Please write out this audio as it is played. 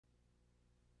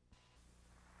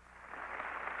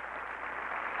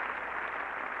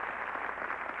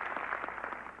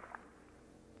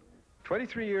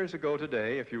23 years ago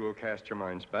today, if you will cast your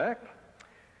minds back,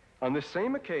 on this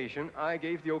same occasion, I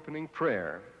gave the opening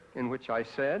prayer in which I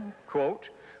said, quote,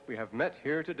 "We have met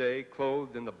here today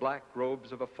clothed in the black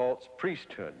robes of a false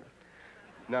priesthood."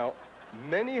 Now,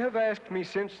 many have asked me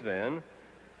since then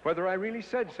whether I really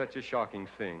said such a shocking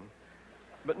thing,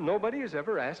 but nobody has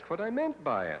ever asked what I meant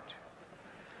by it.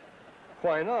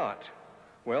 Why not?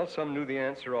 Well, some knew the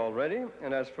answer already,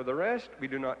 and as for the rest, we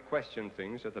do not question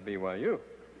things at the BYU.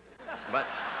 But,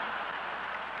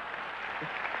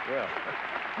 well,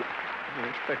 I didn't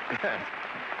expect that.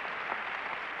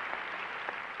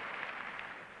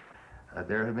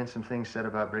 There have been some things said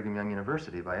about Brigham Young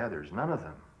University by others. None of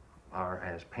them are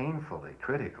as painfully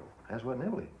critical as what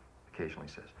Nibley occasionally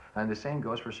says. And the same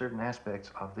goes for certain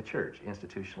aspects of the church,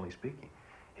 institutionally speaking.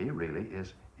 He really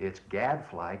is its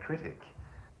gadfly critic.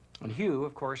 And Hugh,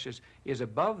 of course, is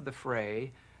above the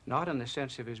fray, not in the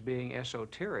sense of his being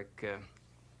esoteric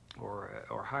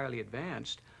or highly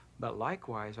advanced, but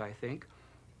likewise, I think,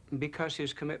 because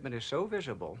his commitment is so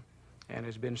visible and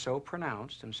has been so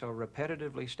pronounced and so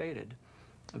repetitively stated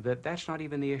that that's not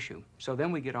even the issue. So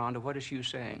then we get on to what is Hugh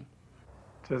saying.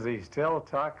 Does he still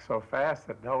talk so fast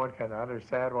that no one can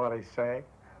understand what he's saying?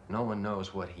 No one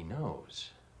knows what he knows.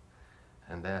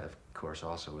 And that, of course,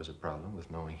 also is a problem with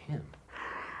knowing him.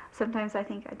 Sometimes I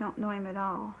think I don't know him at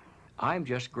all. I'm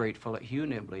just grateful that Hugh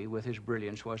Nibley, with his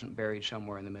brilliance, wasn't buried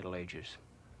somewhere in the Middle Ages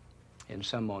in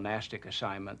some monastic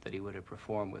assignment that he would have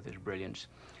performed with his brilliance.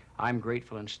 I'm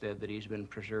grateful instead that he's been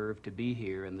preserved to be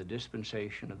here in the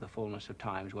dispensation of the fullness of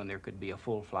times when there could be a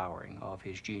full flowering of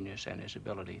his genius and his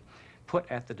ability put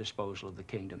at the disposal of the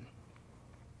kingdom.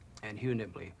 And Hugh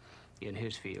Nibley, in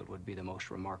his field, would be the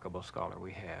most remarkable scholar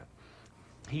we have.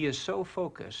 He is so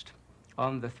focused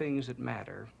on the things that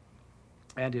matter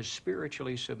and is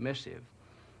spiritually submissive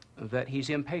that he's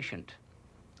impatient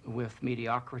with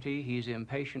mediocrity, he's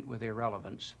impatient with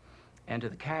irrelevance, and to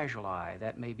the casual eye,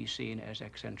 that may be seen as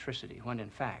eccentricity, when in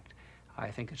fact,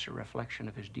 I think it's a reflection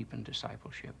of his deepened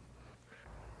discipleship.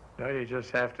 No, you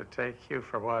just have to take Hugh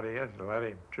for what he is and let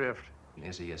him drift.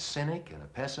 Is he a cynic and a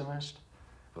pessimist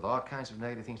with all kinds of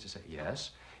negative things to say?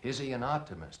 Yes. Is he an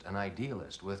optimist, an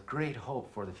idealist with great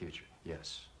hope for the future?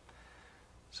 Yes.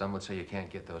 Some would say you can't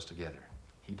get those together.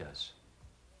 He does.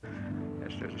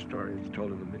 Yes, there's a story that's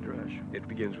told in the Midrash. It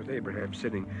begins with Abraham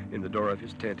sitting in the door of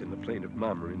his tent in the plain of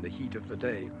Mamre in the heat of the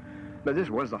day. But this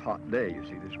was a hot day, you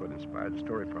see. This is what inspired the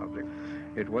story, probably.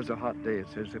 It was a hot day. It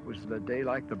says it was a day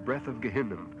like the breath of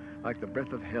Gehenna, like the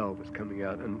breath of hell was coming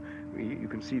out. And you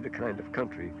can see the kind of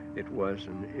country it was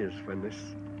and is when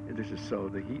this is so,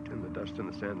 the heat and the dust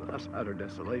and the sand, the utter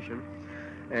desolation.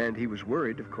 And he was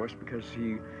worried, of course, because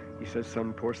he says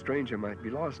some poor stranger might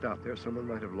be lost out there. Someone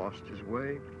might have lost his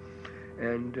way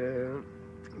and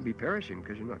be perishing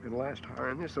because you're not going to last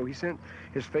higher in this. So he sent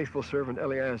his faithful servant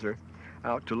Eliezer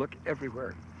out to look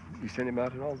everywhere. He sent him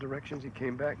out in all directions. He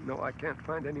came back. No, I can't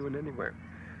find anyone anywhere.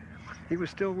 He was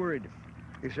still worried.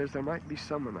 He says there might be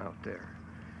someone out there.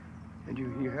 And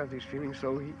you have these feelings.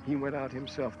 So he went out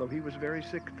himself, though he was very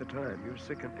sick at the time. He was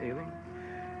sick and ailing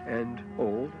and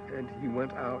old, and he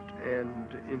went out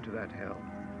and into that hell.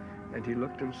 And he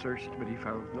looked and searched, but he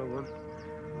found no one.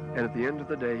 And at the end of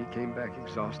the day, he came back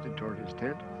exhausted toward his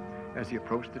tent. As he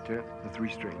approached the tent, the three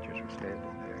strangers were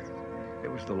standing there. It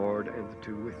was the Lord and the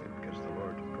two with him, because the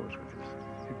Lord goes with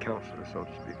his counselor, so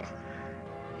to speak.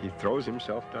 He throws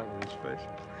himself down on his face.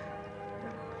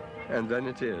 And then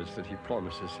it is that he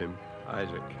promises him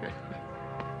Isaac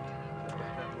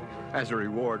as a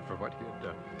reward for what he had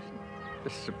done. The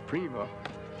supreme offer.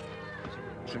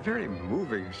 It's a very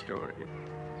moving story.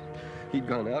 He'd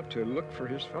gone out to look for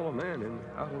his fellow man, and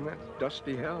out in that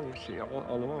dusty hell, you see, all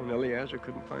alone. Eliezer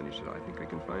couldn't find. He said, I think I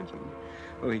can find something.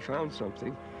 Well, he found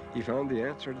something. He found the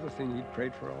answer to the thing he'd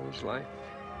prayed for all his life,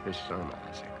 his son,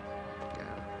 Isaac.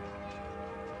 Yeah.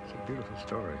 It's a beautiful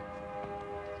story.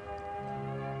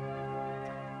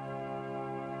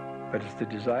 But it's the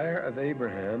desire of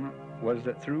Abraham was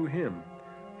that through him,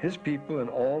 his people and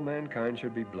all mankind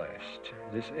should be blessed.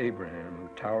 This Abraham, who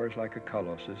towers like a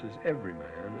colossus, is every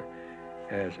man,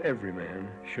 as every man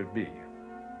should be.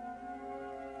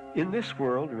 In this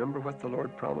world, remember what the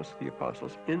Lord promised the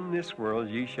apostles, in this world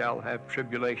ye shall have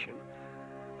tribulation.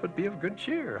 But be of good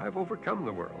cheer, I've overcome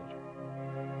the world.